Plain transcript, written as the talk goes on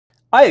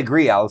I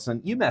agree, Allison.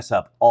 You mess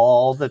up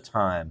all the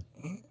time.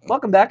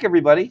 Welcome back,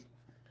 everybody,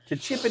 to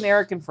Chip and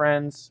Eric and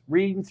Friends,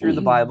 reading through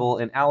the Bible,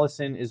 and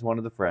Allison is one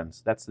of the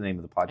friends. That's the name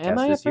of the podcast Am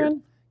I this a friend?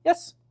 year.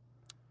 Yes.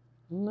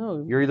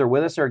 No. You're either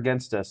with us or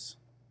against us.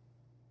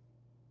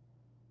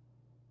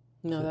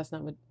 No, that's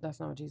not what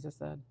Jesus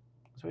said.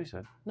 That's what he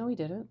said. No, he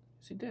didn't.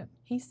 Yes, he did.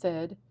 He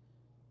said,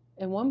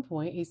 at one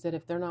point, he said,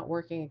 if they're not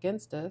working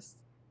against us,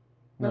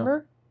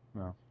 remember?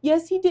 No.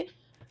 Yes, he did.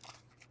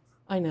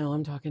 I know,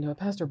 I'm talking to a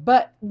pastor,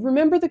 but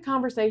remember the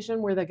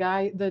conversation where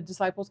the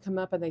disciples come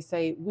up and they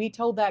say, we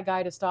told that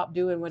guy to stop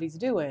doing what he's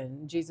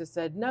doing. Jesus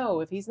said, no,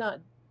 if he's not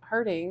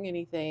hurting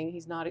anything,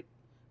 he's not.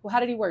 Well, how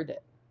did he word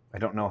it? I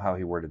don't know how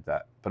he worded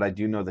that, but I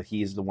do know that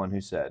he's the one who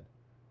said,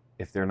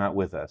 if they're not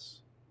with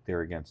us,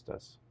 they're against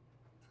us.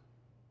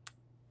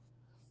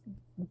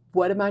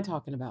 What am I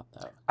talking about,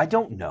 though? I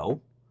don't know.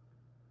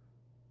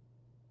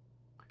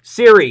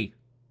 Siri.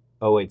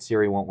 Oh, wait,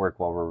 Siri won't work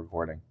while we're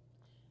recording.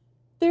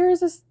 There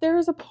is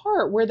a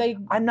part where they.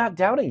 I'm not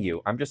doubting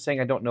you. I'm just saying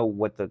I don't know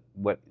what the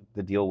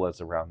deal was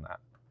around that.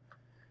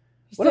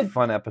 What a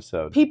fun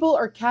episode. People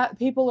are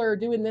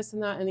doing this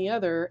and that and the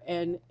other,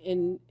 and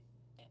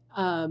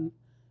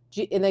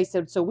they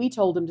said, so we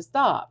told them to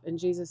stop, and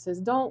Jesus says,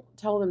 don't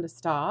tell them to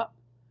stop.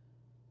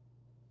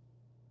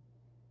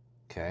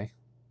 Okay.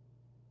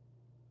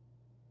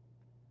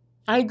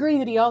 I agree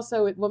that he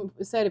also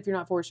said, if you're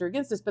not for us, you're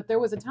against us, but there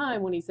was a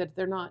time when he said,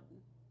 they're not,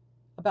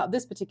 about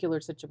this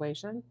particular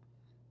situation.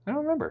 I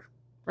don't remember.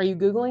 Are you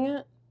Googling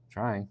it?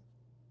 Trying.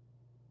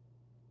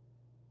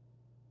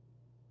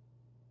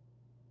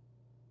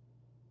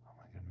 Oh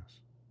my goodness.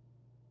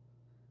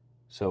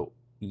 So,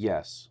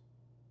 yes.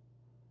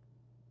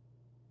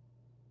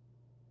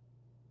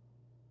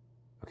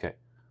 Okay.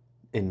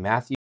 In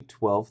Matthew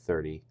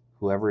 12:30,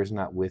 whoever is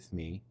not with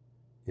me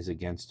is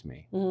against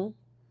me. Mm-hmm.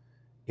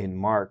 In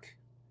Mark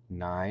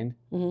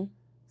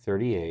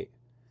 9:38,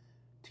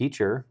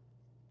 teacher,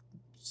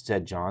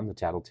 said John, the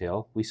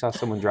tattletale, we saw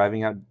someone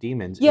driving out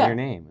demons in your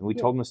name, and we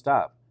told him to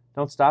stop.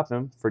 Don't stop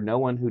him, for no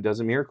one who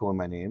does a miracle in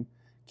my name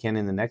can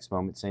in the next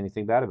moment say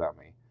anything bad about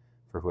me.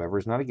 For whoever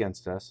is not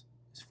against us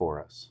is for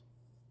us.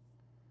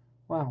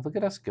 Wow, look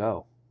at us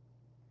go.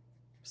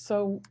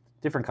 So,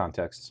 different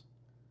contexts.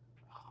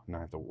 Oh, now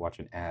I have to watch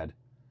an ad.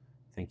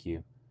 Thank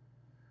you.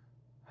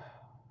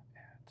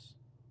 Ads.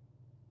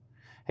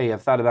 Hey,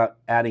 I've thought about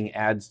adding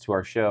ads to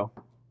our show.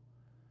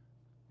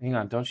 Hang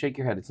on, don't shake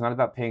your head. It's not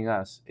about paying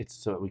us. It's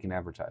so that we can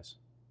advertise.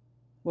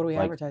 What are we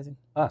advertising?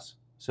 Us.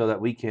 So that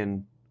we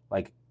can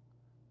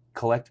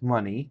collect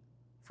money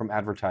from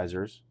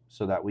advertisers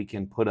so that we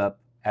can put up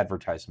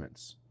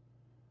advertisements.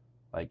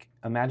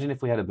 Imagine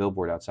if we had a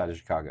billboard outside of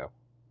Chicago.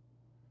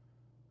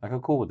 How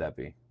cool would that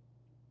be?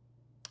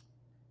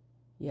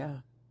 Yeah.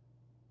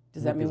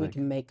 Does that mean we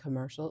can make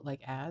commercial,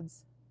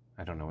 ads?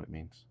 I don't know what it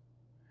means.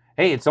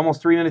 Hey, it's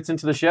almost 3 minutes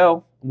into the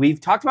show.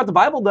 We've talked about the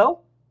Bible,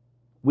 though.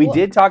 We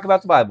did talk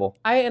about the Bible.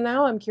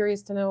 Now I'm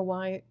curious to know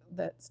why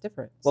that's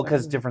different. Well,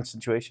 because different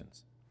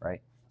situations, right?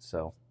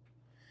 So,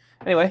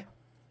 anyway.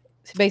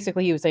 So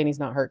basically, he was saying he's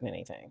not hurting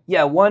anything.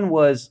 Yeah, one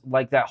was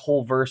that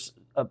whole verse.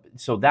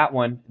 So that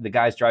one, the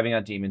guy's driving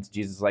out demons.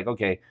 Jesus is like,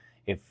 okay,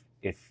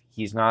 if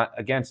he's not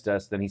against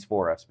us, then he's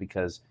for us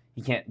because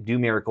he can't do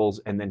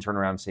miracles and then turn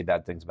around and say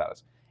bad things about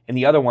us. And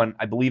the other one,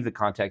 I believe the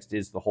context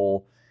is the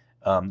whole,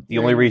 the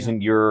only reason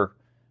you're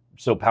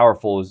so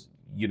powerful is,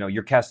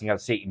 you're casting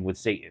out Satan with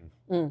Satan.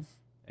 Mm.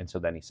 And so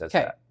then he says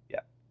that.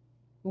 Yeah.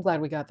 I'm glad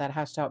we got that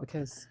hashed out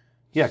because...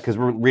 Yeah, because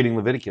we're reading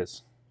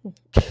Leviticus.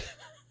 It's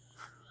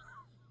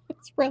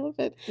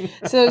relevant.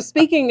 So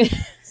speaking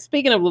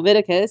of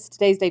Leviticus,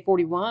 today's day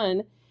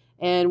 41,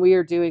 and we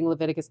are doing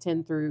Leviticus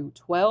 10 through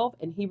 12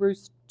 and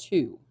Hebrews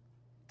 2.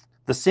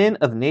 The sin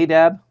of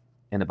Nadab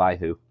and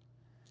Abihu.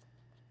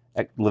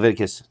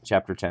 Leviticus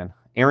chapter 10.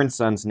 Aaron's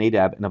sons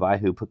Nadab and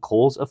Abihu put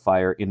coals of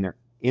fire in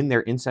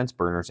their incense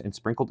burners and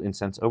sprinkled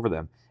incense over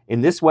them. In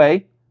this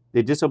way,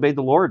 they disobeyed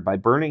the Lord by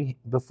burning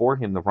before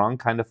him the wrong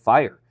kind of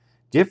fire,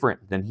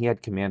 different than he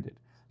had commanded.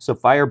 So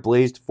fire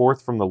blazed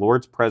forth from the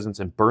Lord's presence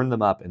and burned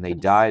them up, and they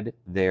died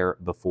there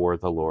before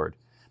the Lord.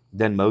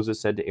 Then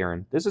Moses said to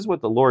Aaron, This is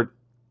what the Lord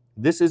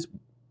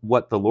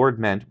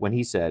meant when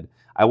he said,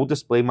 I will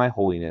display my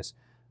holiness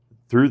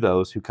through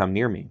those who come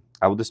near me.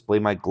 I will display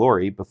my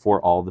glory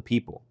before all the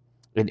people.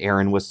 And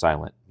Aaron was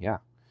silent. Yeah.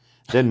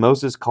 Then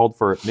Moses called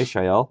for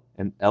Mishael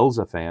and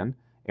Elzaphan,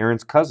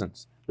 Aaron's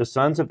cousins, the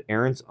sons of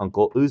Aaron's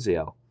uncle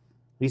Uzziel.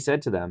 He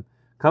said to them,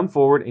 Come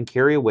forward and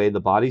carry away the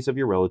bodies of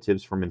your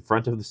relatives from in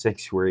front of the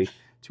sanctuary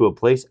to a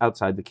place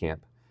outside the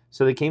camp.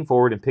 So they came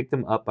forward and picked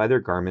them up by their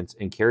garments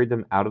and carried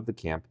them out of the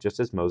camp, just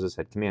as Moses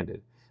had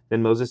commanded.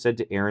 Then Moses said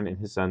to Aaron and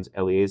his sons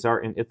Eleazar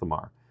and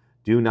Ithamar,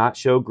 Do not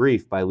show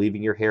grief by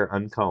leaving your hair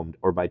uncombed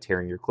or by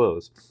tearing your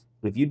clothes.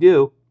 If you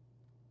do,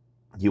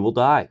 you will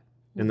die,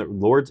 and the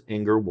Lord's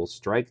anger will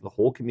strike the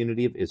whole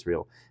community of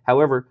Israel.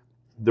 However,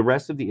 the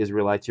rest of the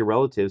Israelites, your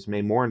relatives,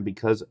 may mourn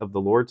because of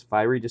the Lord's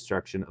fiery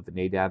destruction of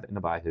Nadab and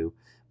Abihu.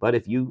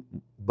 But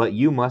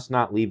you must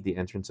not leave the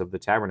entrance of the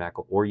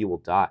tabernacle, or you will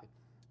die.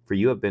 For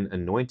you have been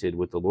anointed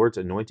with the Lord's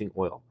anointing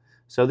oil.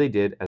 So they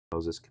did as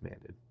Moses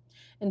commanded.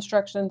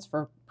 Instructions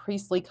for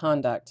priestly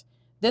conduct.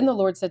 Then the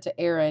Lord said to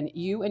Aaron,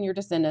 "You and your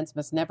descendants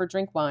must never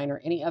drink wine or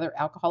any other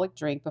alcoholic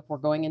drink before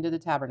going into the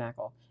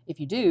tabernacle. If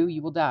you do,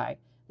 you will die.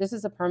 This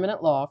is a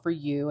permanent law for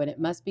you, and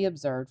it must be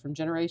observed from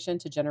generation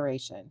to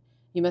generation.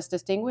 You must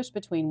distinguish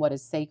between what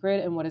is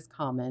sacred and what is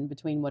common,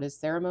 between what is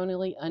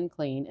ceremonially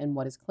unclean and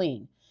what is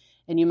clean.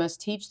 And you must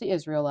teach the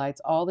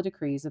Israelites all the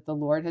decrees that the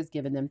Lord has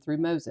given them through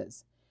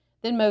Moses."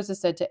 Then Moses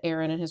said to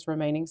Aaron and his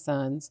remaining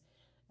sons,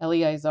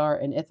 Eleazar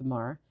and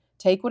Ithamar,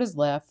 "Take what is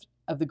left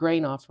of the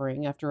grain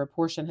offering after a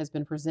portion has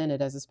been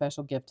presented as a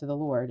special gift to the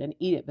Lord, and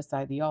eat it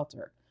beside the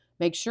altar.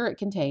 Make sure it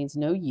contains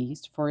no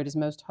yeast, for it is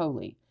most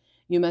holy.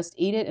 You must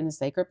eat it in a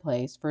sacred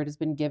place, for it has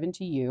been given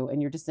to you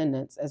and your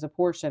descendants as a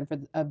portion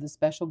of the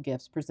special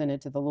gifts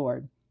presented to the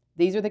Lord.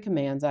 These are the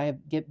commands I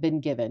have been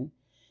given.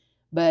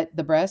 But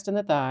the breast and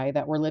the thigh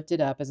that were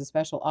lifted up as a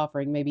special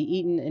offering may be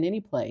eaten in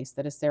any place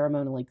that is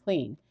ceremonially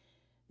clean.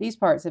 These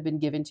parts have been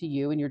given to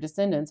you and your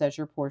descendants as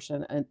your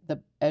portion of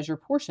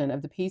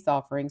the peace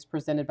offerings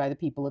presented by the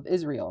people of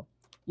Israel.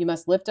 You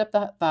must lift up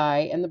the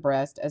thigh and the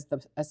breast as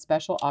a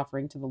special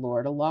offering to the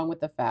Lord, along with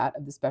the fat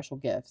of the special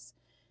gifts.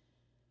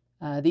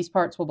 These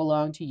parts will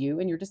belong to you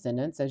and your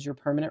descendants as your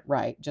permanent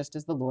right, just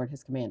as the Lord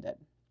has commanded."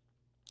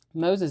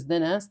 Moses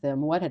then asked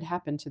them what had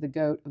happened to the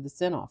goat of the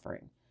sin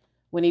offering.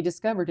 When he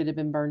discovered it had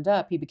been burned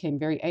up, he became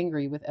very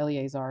angry with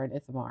Eleazar and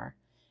Ithamar,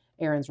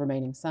 Aaron's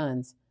remaining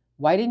sons.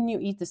 "Why didn't you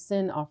eat the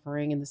sin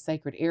offering in the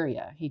sacred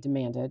area?" he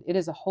demanded. "It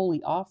is a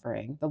holy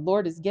offering. The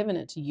Lord has given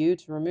it to you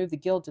to remove the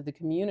guilt of the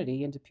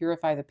community and to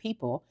purify the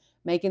people,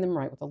 making them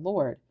right with the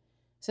Lord.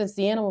 Since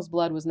the animal's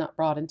blood was not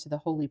brought into the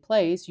holy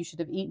place, you should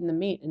have eaten the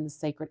meat in the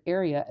sacred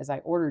area as I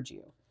ordered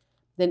you."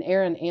 Then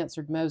Aaron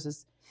answered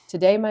Moses,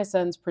 "Today my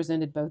sons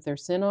presented both their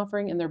sin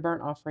offering and their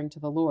burnt offering to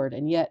the Lord,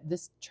 and yet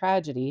this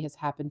tragedy has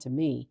happened to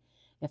me.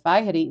 If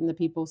I had eaten the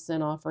people's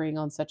sin offering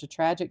on such a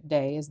tragic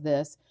day as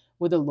this,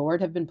 would the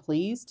Lord have been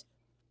pleased?"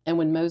 And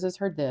when Moses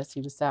heard this,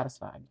 he was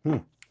satisfied.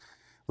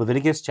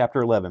 Leviticus chapter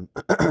 11.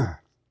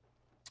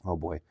 Oh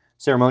boy.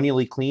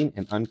 Ceremonially clean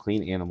and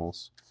unclean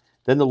animals.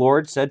 Then the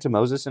Lord said to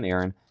Moses and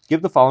Aaron,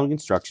 "Give the following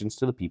instructions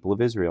to the people of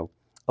Israel.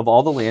 Of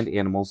all the land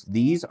animals,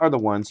 these are the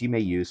ones you may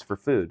use for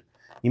food.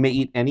 You may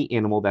eat any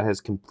animal that has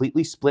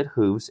completely split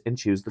hooves and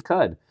choose the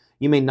cud.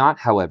 You may not,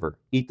 however,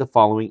 eat the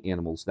following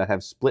animals that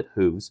have split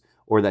hooves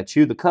or that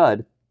chew the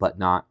cud, but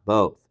not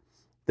both.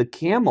 The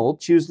camel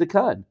chews the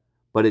cud,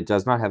 but it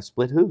does not have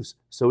split hooves,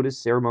 so it is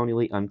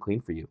ceremonially unclean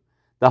for you.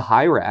 The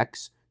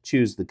hyrax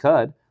chews the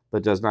cud,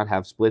 but does not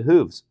have split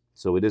hooves,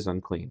 so it is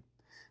unclean.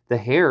 The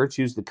hare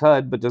chews the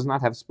cud, but does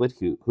not have split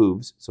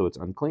hooves, so it's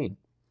unclean.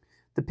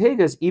 The pig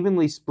has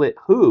evenly split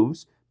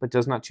hooves, but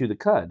does not chew the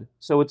cud,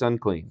 so it's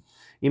unclean.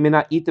 You may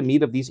not eat the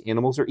meat of these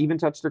animals or even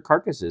touch their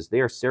carcasses.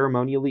 They are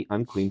ceremonially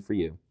unclean for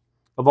you.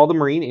 Of all the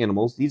marine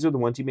animals, these are the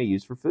ones you may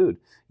use for food.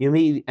 You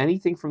may eat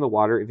anything from the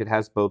water if it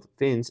has both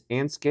fins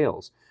and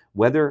scales,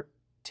 whether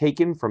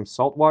taken from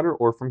salt water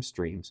or from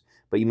streams,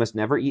 but you must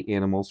never eat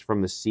animals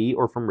from the sea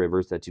or from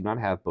rivers that do not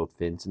have both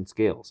fins and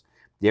scales.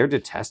 They are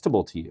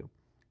detestable to you.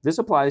 This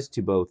applies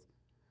both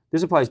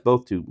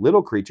to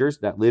little creatures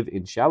that live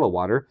in shallow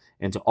water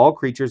and to all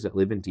creatures that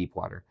live in deep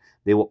water.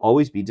 They will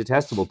always be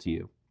detestable to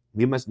you.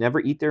 You must never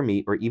eat their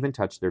meat or even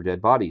touch their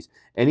dead bodies.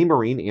 Any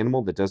marine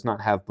animal that does not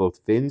have both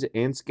fins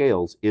and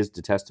scales is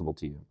detestable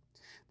to you.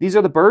 These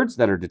are the birds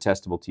that are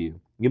detestable to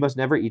you. You must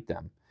never eat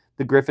them: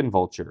 the griffin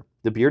vulture,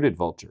 the bearded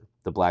vulture,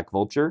 the black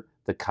vulture,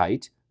 the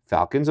kite,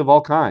 falcons of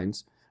all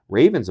kinds,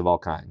 ravens of all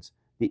kinds,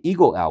 the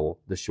eagle owl,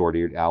 the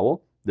short-eared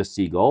owl, the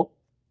seagull,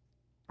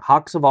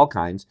 hawks of all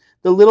kinds,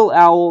 the little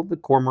owl, the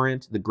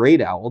cormorant, the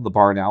great owl, the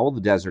barn owl, the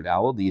desert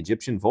owl, the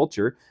Egyptian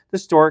vulture, the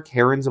stork,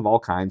 herons of all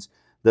kinds,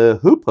 the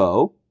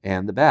hoopoe,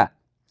 and the bat.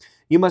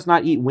 You must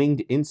not eat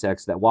winged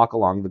insects that walk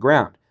along the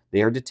ground.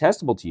 They are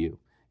detestable to you.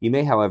 You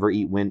may, however,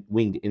 eat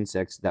winged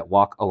insects that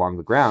walk along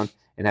the ground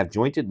and have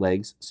jointed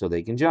legs so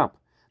they can jump.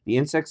 The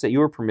insects that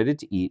you are permitted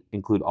to eat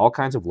include all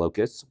kinds of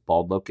locusts,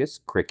 bald locusts,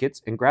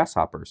 crickets, and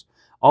grasshoppers.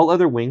 All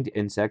other winged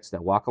insects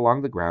that walk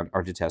along the ground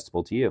are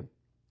detestable to you.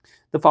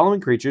 The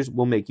following creatures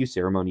will make you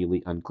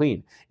ceremonially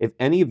unclean. If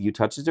any of you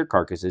touches their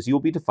carcasses, you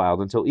will be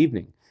defiled until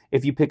evening.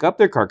 If you pick up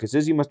their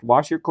carcasses, you must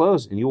wash your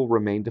clothes, and you will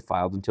remain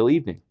defiled until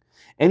evening.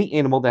 Any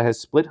animal that has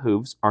split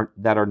hooves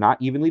that are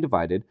not evenly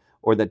divided,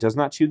 or that does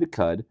not chew the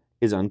cud,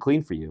 is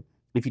unclean for you.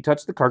 If you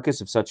touch the carcass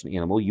of such an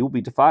animal, you will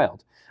be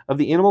defiled. Of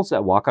the animals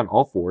that walk on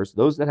all fours,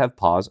 those that have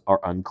paws are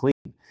unclean.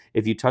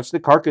 If you touch the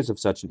carcass of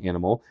such an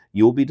animal,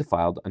 you will be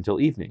defiled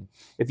until evening.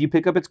 If you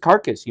pick up its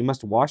carcass, you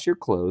must wash your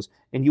clothes,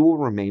 and you will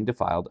remain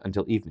defiled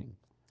until evening.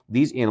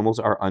 These animals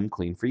are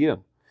unclean for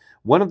you.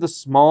 Of the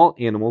small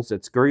animals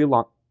that scurry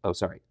along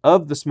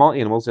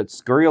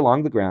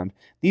the ground,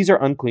 these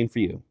are unclean for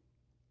you: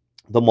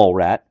 the mole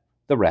rat,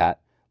 the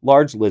rat,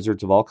 large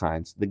lizards of all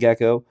kinds, the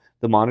gecko,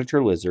 the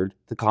monitor lizard,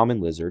 the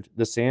common lizard,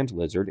 the sand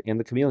lizard, and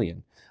the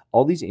chameleon.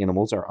 All these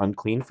animals are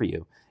unclean for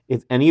you.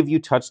 If any of you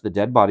touch the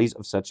dead bodies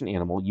of such an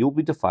animal, you will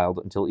be defiled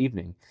until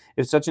evening.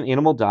 If such an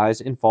animal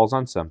dies and falls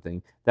on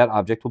something, that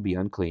object will be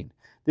unclean.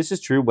 This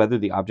is true whether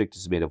the object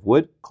is made of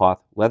wood, cloth,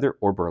 leather,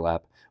 or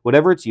burlap.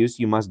 Whatever its use,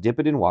 you must dip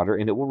it in water,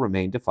 and it will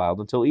remain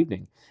defiled until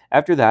evening.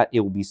 After that,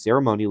 it will be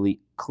ceremonially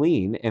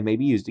clean and may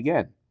be used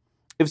again.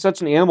 If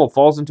such an animal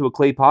falls into a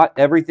clay pot,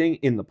 everything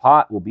in the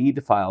pot will be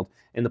defiled,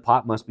 and the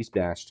pot must be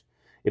smashed.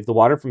 If the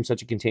water from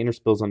such a container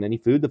spills on any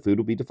food, the food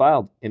will be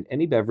defiled, and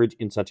any beverage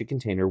in such a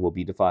container will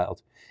be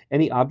defiled.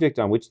 Any object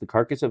on which the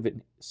carcass of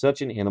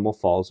such an animal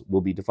falls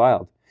will be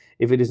defiled.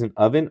 If it is an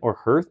oven or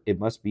hearth, it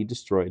must be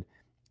destroyed,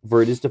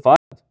 for it is defiled,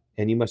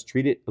 and you must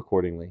treat it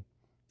accordingly.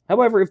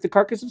 However, if the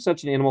carcass of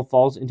such an animal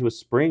falls into a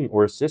spring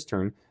or a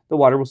cistern, the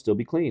water will still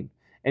be clean.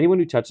 Anyone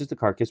who touches the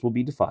carcass will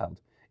be defiled.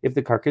 If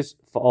the carcass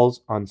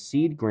falls on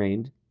seed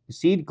grain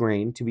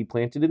to be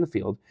planted in the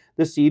field,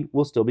 the seed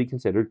will still be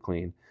considered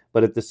clean.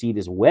 But if the seed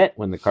is wet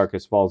when the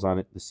carcass falls on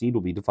it, the seed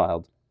will be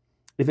defiled.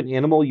 If an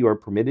animal you are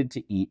permitted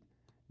to eat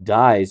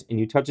dies and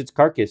you touch its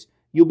carcass,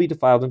 you'll be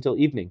defiled until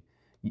evening.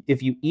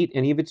 If you eat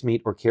any of its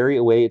meat or carry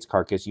away its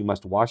carcass, you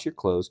must wash your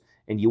clothes,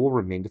 and you will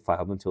remain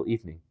defiled until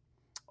evening.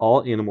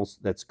 All animals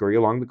that scurry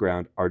along the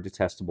ground are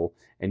detestable,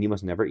 and you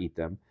must never eat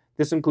them.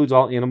 This includes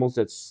all animals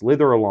that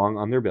slither along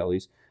on their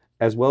bellies,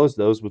 as well as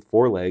those with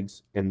 4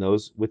 legs and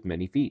those with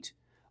many feet.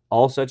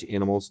 All such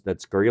animals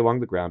that scurry along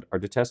the ground are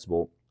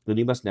detestable, and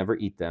you must never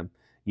eat them.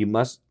 Do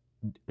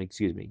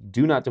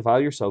not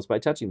defile yourselves by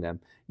touching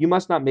them. You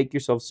must not make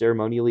yourselves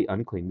ceremonially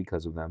unclean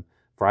because of them.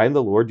 For I am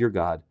the Lord your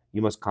God.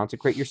 You must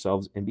consecrate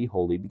yourselves and be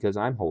holy, because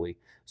I am holy.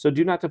 So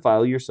do not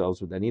defile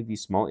yourselves with any of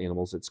these small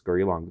animals that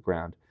scurry along the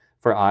ground.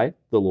 For I,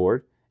 the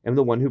Lord, am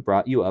the one who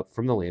brought you up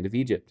from the land of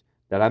Egypt,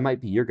 that I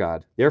might be your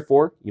God.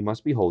 Therefore, you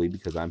must be holy,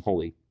 because I am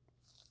holy.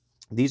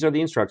 These are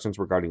the instructions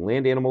regarding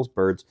land animals,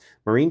 birds,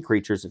 marine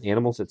creatures, and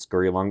animals that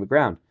scurry along the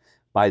ground.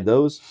 By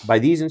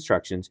these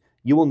instructions,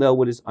 you will know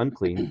what is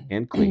unclean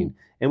and clean,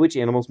 and which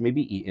animals may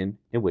be eaten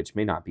and which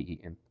may not be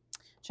eaten.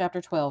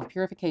 Chapter 12,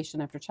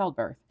 Purification after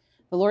childbirth.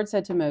 The Lord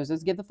said to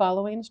Moses, "Give the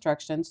following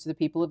instructions to the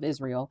people of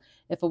Israel.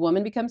 If a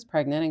woman becomes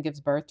pregnant and gives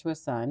birth to a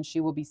son,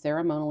 she will be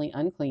ceremonially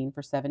unclean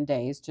for 7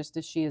 days, just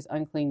as she is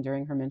unclean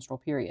during her menstrual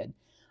period.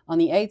 On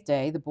the 8th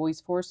day, the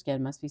boy's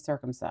foreskin must be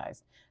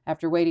circumcised.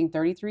 After waiting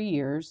 33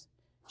 years,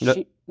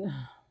 she...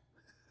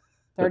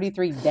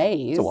 33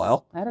 days. It's a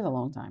while. That is a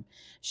long time.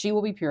 She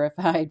will be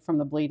purified from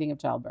the bleeding of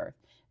childbirth.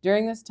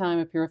 During this time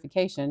of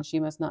purification, she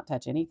must not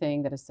touch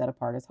anything that is set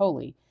apart as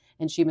holy,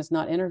 and she must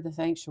not enter the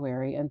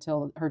sanctuary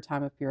until her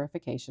time of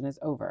purification is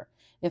over.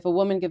 If a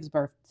woman gives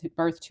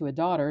birth to a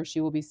daughter,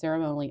 she will be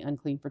ceremonially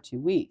unclean for 2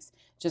 weeks,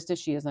 just as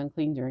she is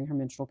unclean during her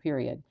menstrual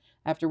period.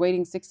 After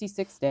waiting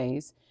 66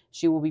 days,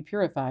 she will be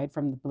purified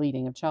from the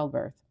bleeding of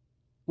childbirth.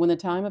 When the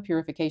time of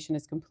purification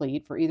is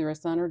complete, for either a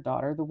son or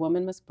daughter, the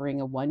woman must bring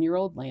a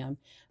 1-year-old lamb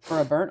for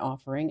a burnt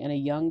offering and a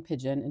young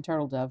pigeon and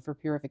turtle dove for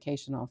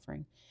purification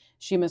offering.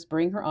 She must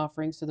bring her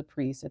offerings to the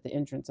priest at the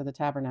entrance of the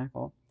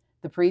tabernacle.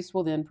 The priest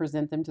will then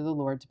present them to the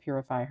Lord to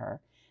purify her.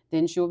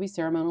 Then she will be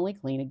ceremonially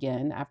clean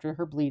again after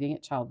her bleeding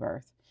at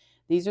childbirth.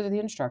 These are the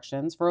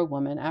instructions for a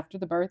woman after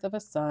the birth of a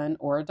son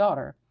or a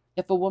daughter.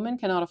 If a woman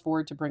cannot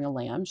afford to bring a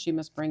lamb, she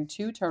must bring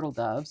 2 turtle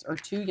doves or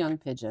 2 young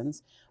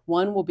pigeons.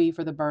 One will be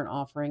for the burnt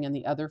offering and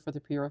the other for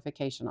the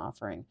purification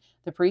offering.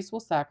 The priest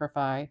will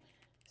sacrifice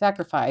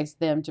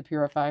them to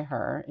purify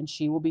her, and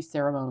she will be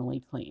ceremonially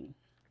clean.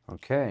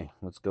 Okay,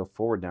 let's go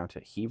forward now to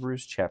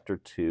Hebrews chapter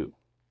 2.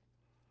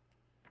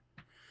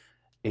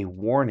 A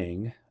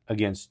warning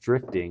against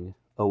drifting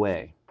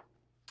away.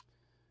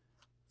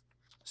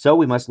 So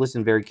we must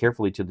listen very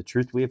carefully to the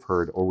truth we have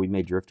heard, or we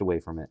may drift away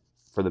from it.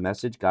 For the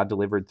message God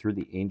delivered through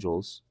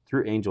angels,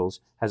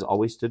 has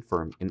always stood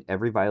firm, and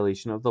every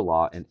violation of the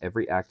law and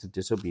every act of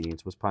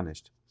disobedience was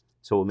punished.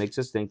 So it makes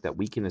us think that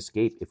we can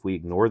escape if we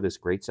ignore this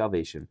great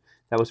salvation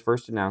that was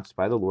first announced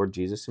by the Lord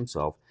Jesus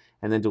himself,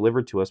 and then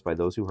delivered to us by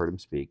those who heard him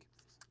speak.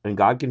 And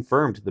God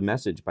confirmed the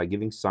message by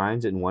giving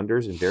signs and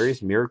wonders and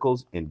various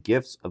miracles and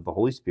gifts of the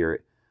Holy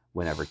Spirit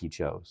whenever he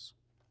chose.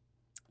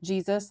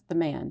 Jesus, the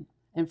man.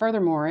 And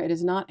furthermore, it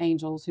is not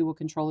angels who will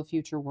control the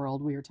future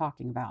world we are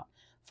talking about.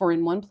 For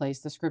in one place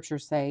the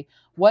scriptures say,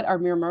 "What are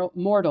mere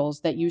mortals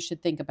that you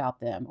should think about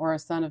them, or a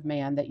son of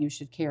man that you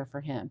should care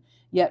for him?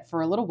 Yet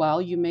for a little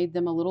while you made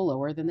them a little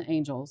lower than the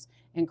angels,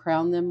 and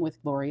crowned them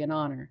with glory and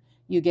honor.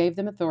 You gave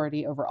them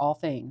authority over all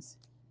things."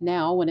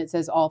 Now, when it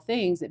says all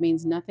things, it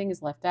means nothing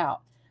is left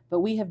out. But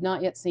we have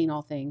not yet seen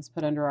all things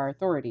put under our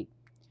authority.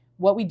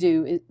 What we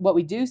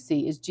do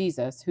see is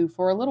Jesus, who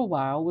for a little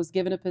while was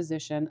given a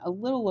position a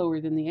little lower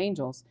than the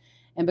angels.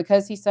 And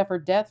because he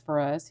suffered death for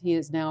us, he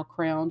is now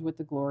crowned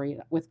with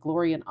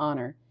glory and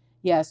honor.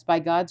 Yes, by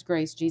God's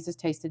grace, Jesus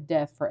tasted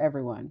death for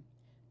everyone.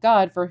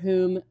 God, for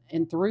whom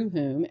and through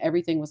whom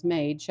everything was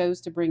made, chose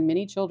to bring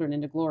many children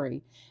into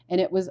glory, and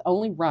it was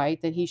only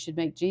right that he should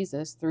make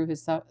Jesus, through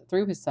his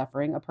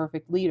suffering, a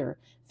perfect leader,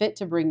 fit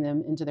to bring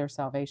them into their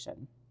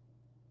salvation.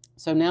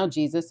 So now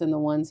Jesus and the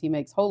ones he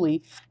makes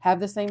holy have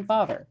the same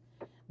Father.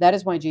 That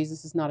is why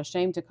Jesus is not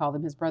ashamed to call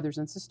them his brothers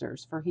and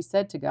sisters, for he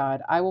said to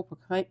God, "I will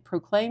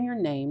proclaim your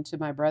name to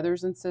my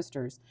brothers and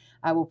sisters.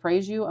 I will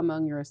praise you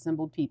among your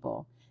assembled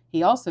people."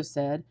 He also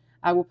said,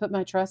 I will put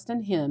my trust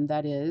in him,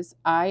 that is,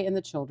 I and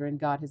the children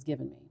God has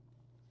given me.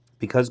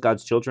 Because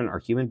God's children are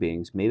human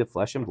beings made of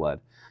flesh and blood,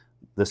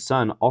 the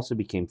Son also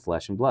became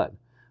flesh and blood.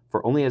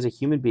 For only as a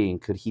human being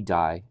could he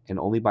die, and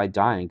only by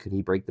dying could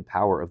he break the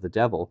power of the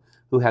devil,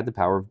 who had the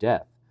power of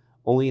death.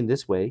 Only in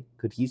this way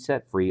could he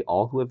set free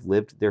all who have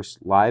lived their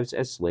lives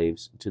as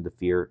slaves to the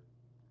fear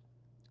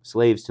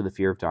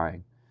of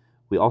dying.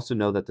 We also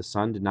know that the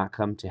Son did not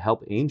come to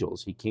help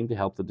angels, he came to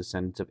help the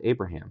descendants of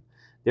Abraham.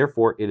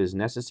 Therefore, it is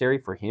necessary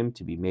for him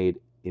to be made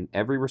in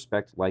every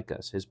respect like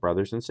us, his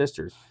brothers and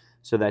sisters,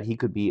 so that he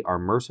could be our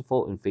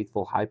merciful and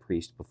faithful high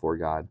priest before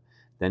God.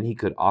 Then he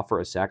could offer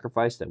a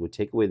sacrifice that would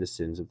take away the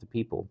sins of the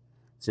people.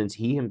 Since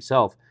he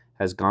himself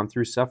has gone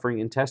through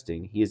suffering and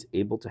testing, he is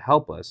able to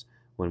help us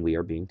when we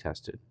are being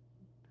tested.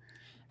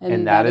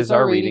 And that is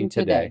our reading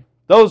today.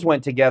 Those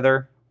went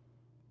together.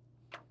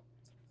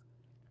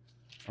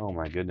 Oh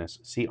my goodness.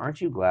 See,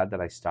 aren't you glad that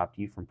I stopped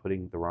you from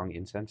putting the wrong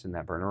incense in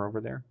that burner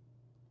over there?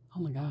 Oh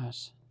my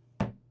gosh.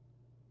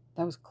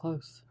 That was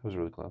close. That was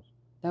really close.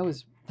 That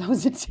was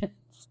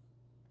intense.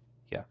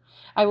 Yeah.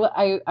 I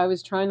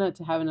was trying not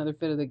to have another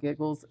fit of the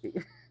giggles.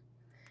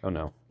 Oh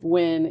no.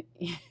 When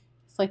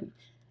it's like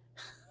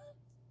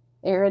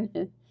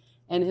Aaron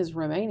and his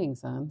remaining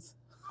sons.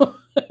 I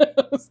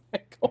was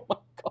like, oh my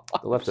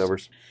god. The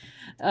leftovers.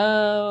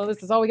 Oh,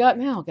 this is all we got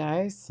now,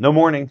 guys. No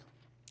mourning.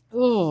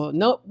 Oh,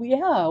 no.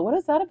 Yeah. What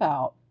is that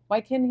about?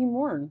 Why can't he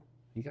mourn?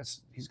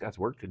 He's got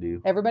work to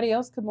do. Everybody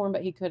else could mourn,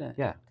 but he couldn't.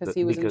 Yeah. Because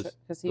he was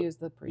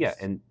the priest. Yeah,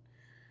 and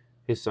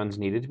his sons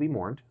needed to be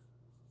mourned.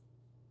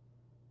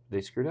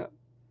 They screwed up.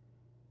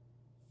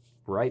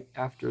 Right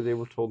after they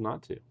were told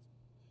not to.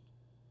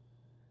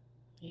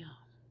 Yeah.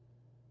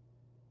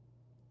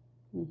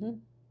 Mm-hmm.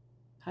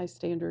 High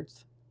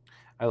standards.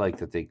 I like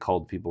that they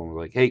called people and were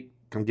like, hey,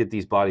 come get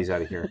these bodies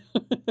out of here.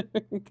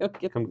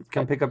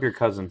 Come pick up your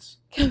cousins.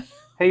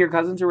 Hey, your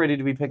cousins are ready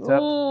to be picked up.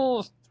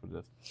 Oh. That's what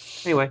it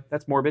is. Anyway,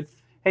 that's morbid.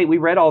 Hey, we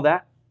read all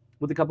that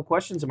with a couple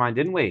questions in mind,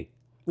 didn't we?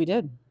 We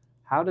did.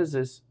 How does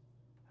this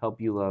help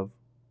you love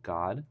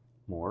God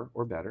more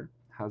or better?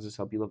 How does this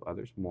help you love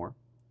others more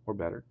or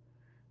better?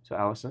 So,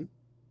 Allison,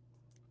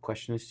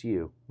 question is to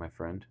you, my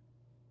friend,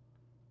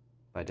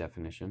 by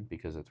definition,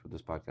 because that's what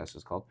this podcast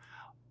is called.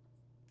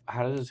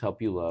 How does this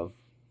help you love?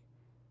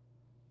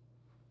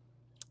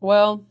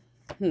 Well,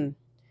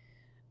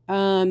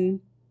 I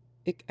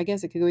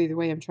guess it could go either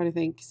way. I'm trying to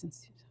think.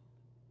 Since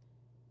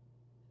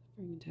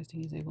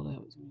testing is able to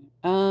help.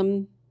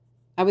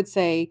 I would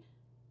say,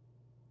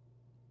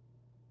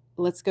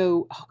 let's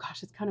go. Oh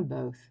gosh, it's kind of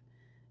both.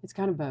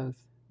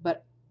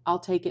 But I'll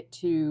take it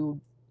to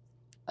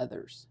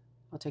others.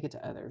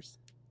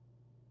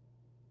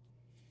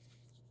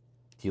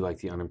 Do you like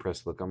the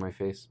unimpressed look on my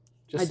face?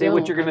 Just say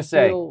what you're going to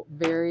say.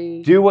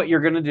 Do what you're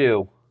going to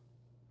do.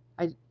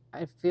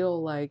 I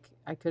feel like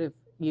I could have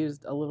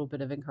used a little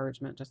bit of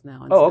encouragement just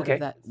now. Oh, okay.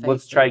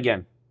 Let's try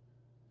again.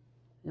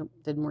 Nope,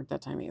 didn't work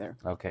that time either.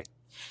 Okay.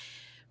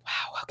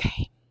 Wow,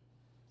 okay.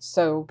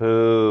 So.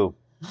 Boo.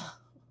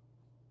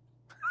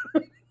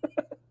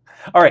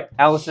 All right,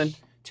 Allison,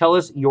 tell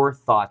us your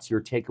thoughts,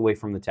 your takeaway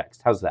from the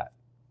text. How's that?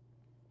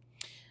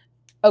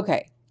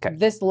 Okay.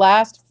 This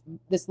last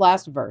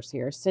verse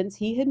here, since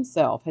he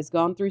himself has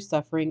gone through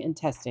suffering and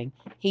testing,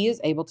 he is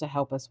able to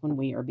help us when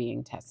we are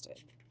being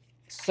tested.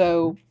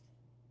 So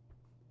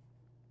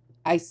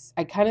I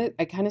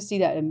kind of see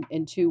that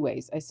in two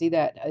ways. I see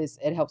that as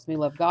it helps me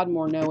love God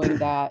more, knowing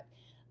that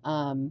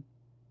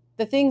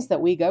the things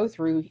that we go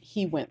through,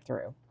 he went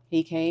through.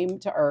 He came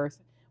to earth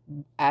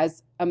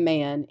as a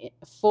man,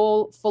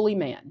 fully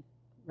man,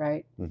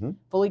 right? Mm-hmm.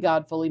 Fully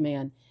God, fully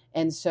man.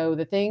 And so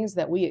the things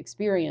that we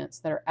experience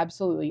that are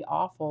absolutely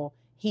awful,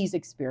 he's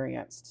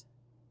experienced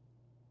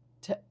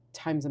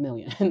times a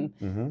million,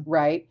 mm-hmm.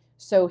 right?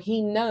 So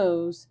he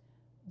knows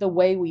the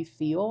way we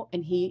feel,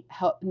 and he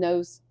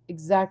knows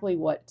exactly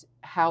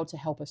how to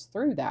help us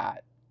through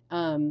that.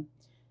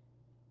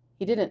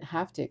 He didn't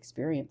have to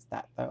experience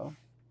that, though,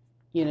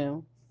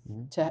 mm-hmm.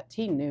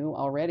 He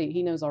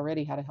knows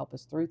already how to help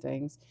us through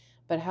things.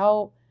 But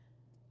I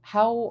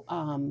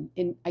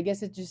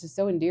guess it just is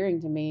so endearing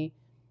to me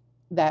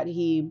that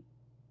he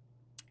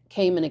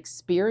came and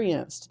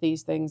experienced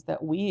these things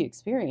that we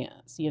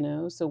experience,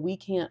 so we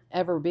can't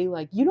ever be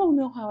like, you don't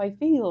know how I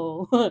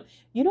feel.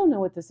 You don't know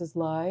what this is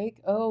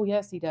like. Oh,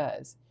 yes, he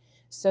does.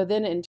 So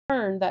then in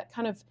turn, that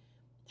kind of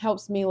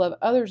helps me love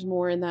others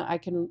more, in that I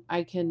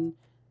can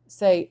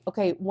say,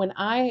 okay, when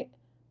I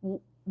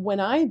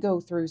go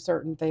through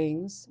certain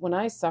things, when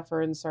I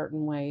suffer in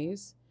certain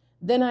ways,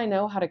 then I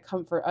know how to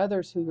comfort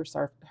others who are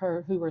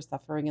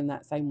suffering in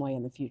that same way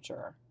in the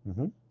future.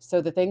 Mm-hmm.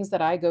 So the things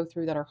that I go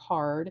through that are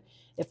hard,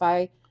 if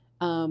I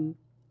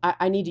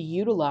need to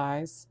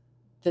utilize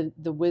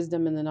the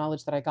wisdom and the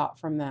knowledge that I got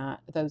from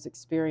those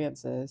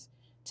experiences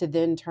to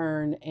then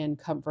turn and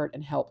comfort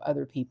and help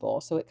other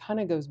people. So it kind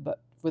of goes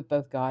with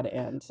both God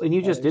and you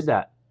others. Just did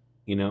that,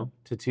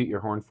 to toot your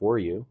horn for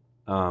you.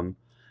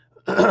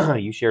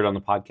 You shared on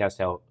the podcast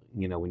how,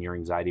 when your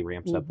anxiety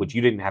ramps mm-hmm. up, which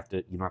you don't have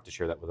to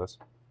share that with us.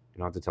 You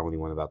don't have to tell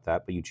anyone about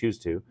that, but you choose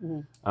to,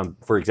 Mhm.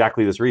 for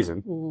exactly this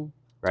reason, Mhm.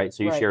 right?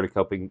 So you Right. shared a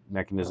coping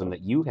mechanism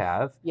that you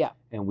have. Yeah.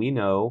 And we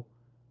know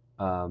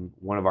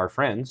one of our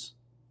friends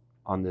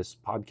on this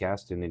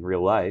podcast and in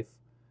real life,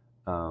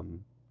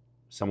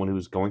 someone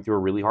who's going through a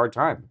really hard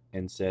time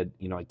and said,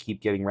 I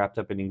keep getting wrapped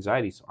up in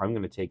anxiety, so I'm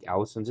going to take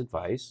Allison's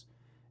advice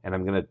and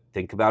I'm going to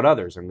think about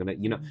others. I'm going to,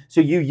 Mhm.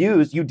 so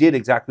you did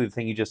exactly the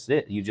thing you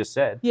just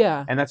said.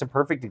 Yeah. And that's a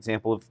perfect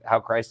example of how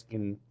Christ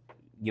can,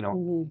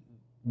 Mhm.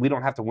 we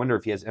don't have to wonder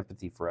if he has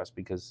empathy for us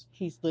because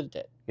He's lived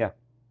it. Yeah.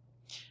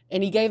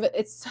 And he gave it.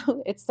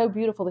 It's so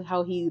beautiful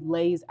how he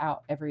lays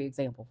out every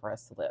example for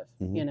us to live.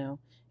 Mhm.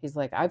 He's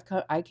like,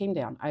 I came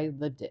down. I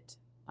lived it.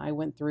 I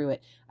went through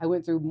it. I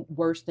went through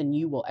worse than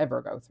you will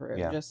ever go through.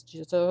 Yeah.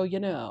 Just so you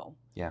know.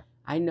 Yeah.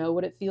 I know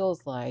what it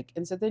feels like.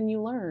 And so then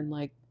you learn,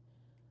 like,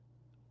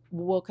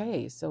 well,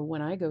 okay, so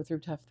when I go through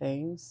tough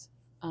things,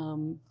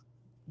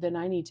 then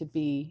I need to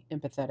be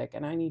empathetic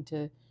and I need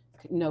to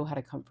know how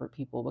to comfort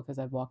people because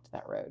I've walked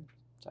that road.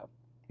 So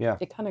Yeah.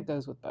 it kind of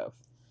goes with both.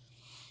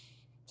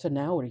 So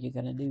now what are you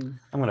going to do?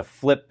 I'm going to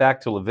flip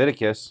back to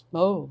Leviticus,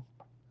 Oh,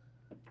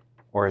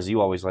 or as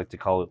you always like to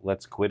call it,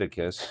 let's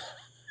Quiticus.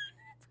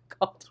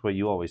 God, That's what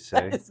you always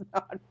say. that is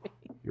not me.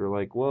 You're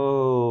like,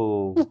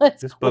 whoa,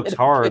 Let's this book's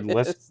hard.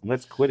 Quiticus.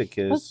 Let's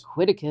Quiticus. Let's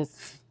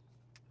Quiticus.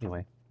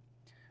 Anyway,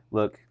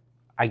 look,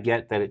 I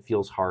get that it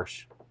feels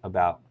harsh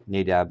about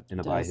Nadab and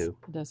Abihu.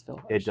 It does feel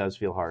harsh. It does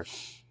feel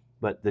harsh.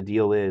 But the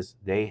deal is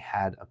they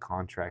had a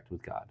contract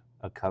with God,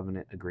 a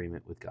covenant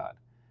agreement with God.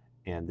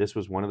 And this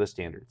was one of the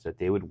standards, that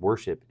they would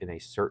worship in a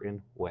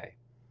certain way.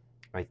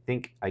 I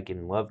think I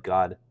can love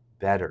God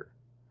better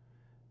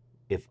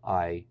if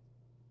I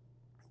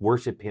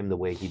worship him the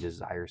way he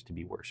desires to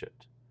be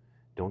worshipped.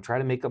 Don't try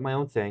to make up my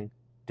own thing.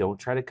 Don't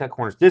try to cut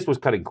corners. This was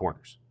cutting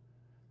corners.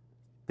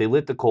 They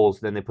lit the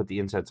coals, then they put the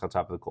incense on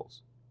top of the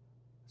coals.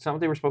 It's not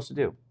what they were supposed to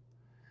do.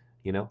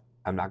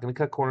 I'm not going to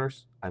cut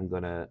corners. I'm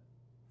going to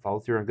follow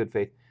through on good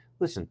faith.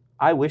 Listen,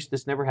 I wish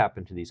this never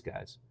happened to these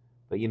guys.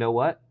 But you know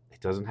what? It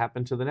doesn't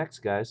happen to the next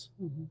guys.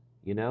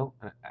 Mm-hmm.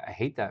 I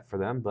hate that for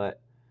them. But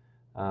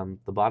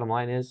the bottom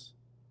line is,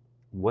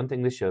 one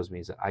thing this shows me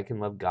is that I can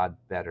love God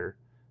better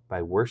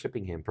by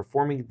worshiping him,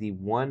 performing the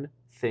one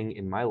thing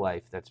in my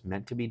life that's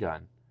meant to be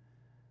done.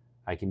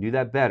 I can do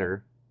that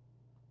better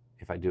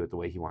if I do it the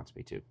way he wants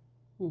me to.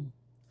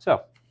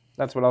 So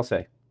that's what I'll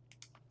say.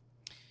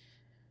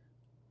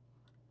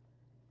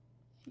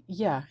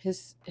 Yeah,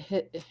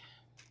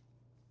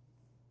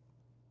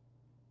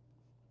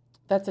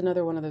 that's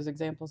another one of those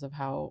examples of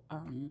how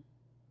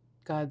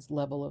God's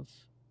level of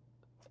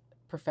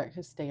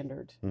his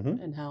standard,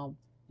 and how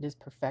it is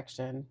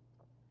perfection.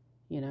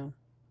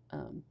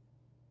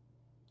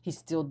 He's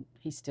still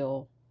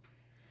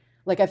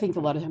like, I think a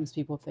lot of times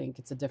people think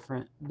it's a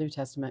different New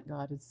Testament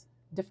God is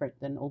different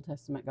than Old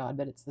Testament God,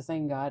 but it's the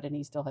same God and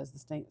he still has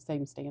the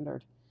same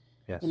standard.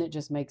 Yes. And it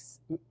just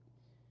makes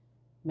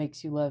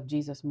you love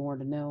Jesus more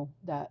to know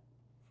that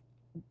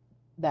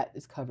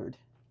is covered.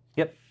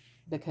 Yep.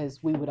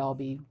 Because we would all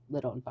be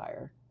lit on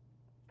fire.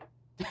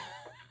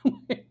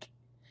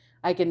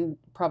 I can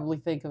probably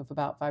think of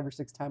about 5 or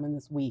 6 times in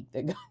this week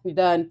that got me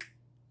done.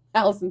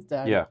 Allison's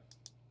done. Yeah.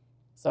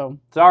 So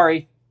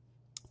sorry.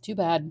 Too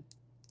bad.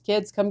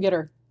 Kids, come get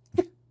her.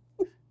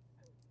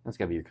 That's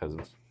gotta be your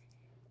cousins.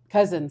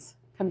 Cousins,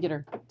 come get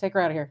her. Take her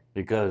out of here.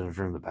 Your cousins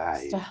from the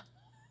bayou. Stop.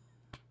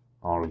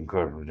 All them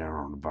cousins down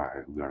on the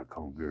bayou gotta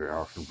come get her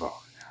out the bayou.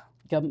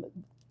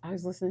 I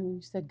was listening when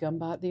you said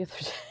gumbot the other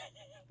day.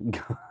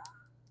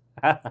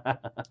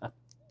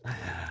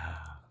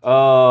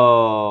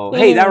 Oh,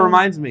 hey, that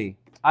reminds me.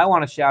 I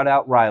want to shout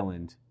out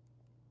Ryland.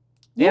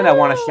 And I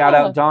want to shout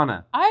out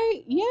Donna.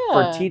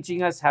 For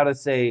teaching us how to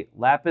say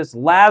lapis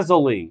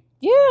lazuli.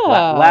 Yeah.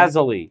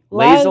 Lazuli.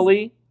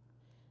 Lazily?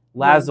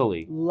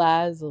 Lazuli.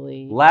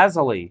 Lazuli.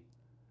 Lazuli.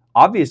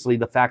 Obviously,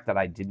 the fact that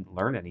I didn't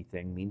learn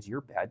anything means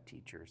you're bad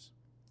teachers.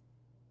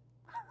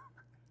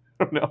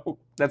 I don't know.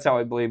 That's how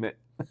I blame it.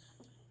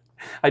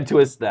 I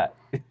twist that.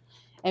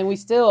 And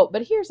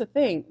but here's the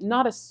thing,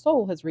 not a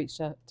soul has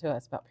reached out to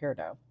us about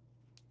peridot.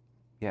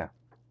 Yeah.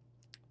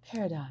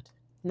 Peridot.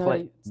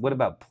 What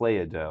about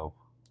Play-Doh?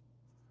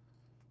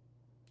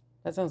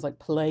 That sounds like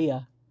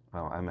playa.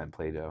 Oh, I meant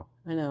Play-Doh.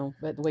 I know,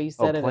 but the way you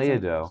said it,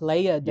 Play-Doh.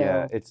 Play-Doh.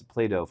 Yeah, it's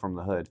Play-Doh from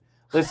the hood.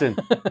 Listen,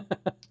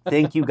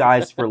 thank you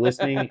guys for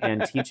listening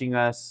and teaching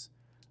us.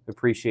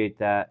 Appreciate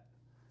that.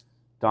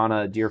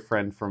 Donna, a dear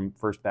friend from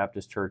First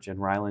Baptist Church, and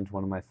Ryland,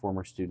 one of my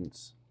former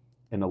students,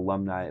 an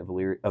alumni of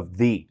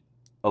the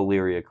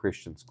Elyria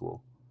Christian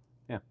School.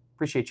 Yeah,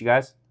 appreciate you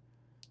guys.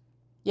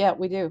 Yeah,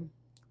 we do.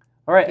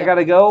 All right, I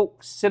gotta go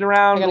sit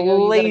around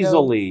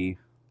lazily,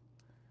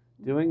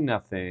 doing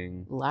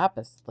nothing.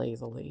 Lapis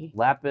lazily.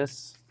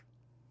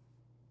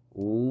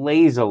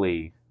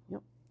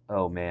 Yep.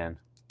 Oh man,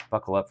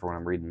 buckle up for when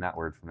I'm reading that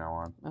word from now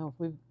on. Oh,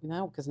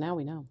 because now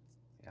we know.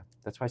 Yeah,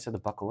 that's why I said to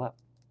buckle up.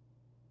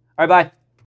 All right, bye.